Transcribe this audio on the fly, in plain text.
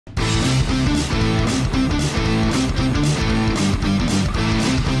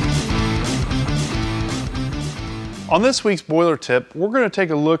On this week's boiler tip, we're going to take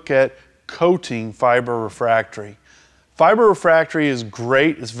a look at coating fiber refractory. Fiber refractory is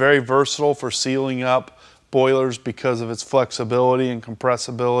great. It's very versatile for sealing up boilers because of its flexibility and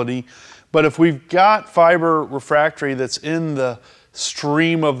compressibility. But if we've got fiber refractory that's in the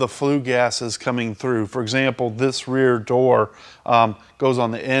stream of the flue gases coming through, for example, this rear door goes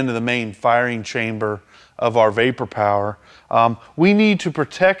on the end of the main firing chamber of our vapor power, we need to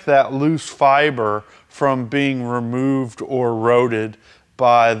protect that loose fiber from being removed or eroded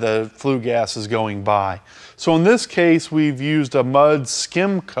by the flue gases going by. So in this case, we've used a mud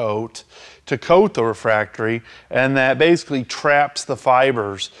skim coat to coat the refractory, and that basically traps the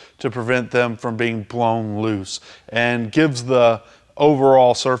fibers to prevent them from being blown loose and gives the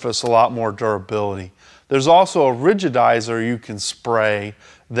overall surface a lot more durability. There's also a rigidizer you can spray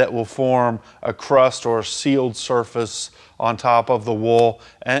that will form a crust or a sealed surface on top of the wool.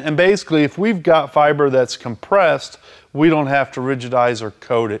 And basically, if we've got fiber that's compressed, we don't have to rigidize or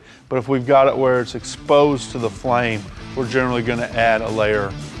coat it. But if we've got it where it's exposed to the flame, we're generally going to add a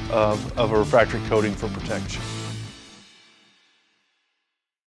layer of a refractory coating for protection.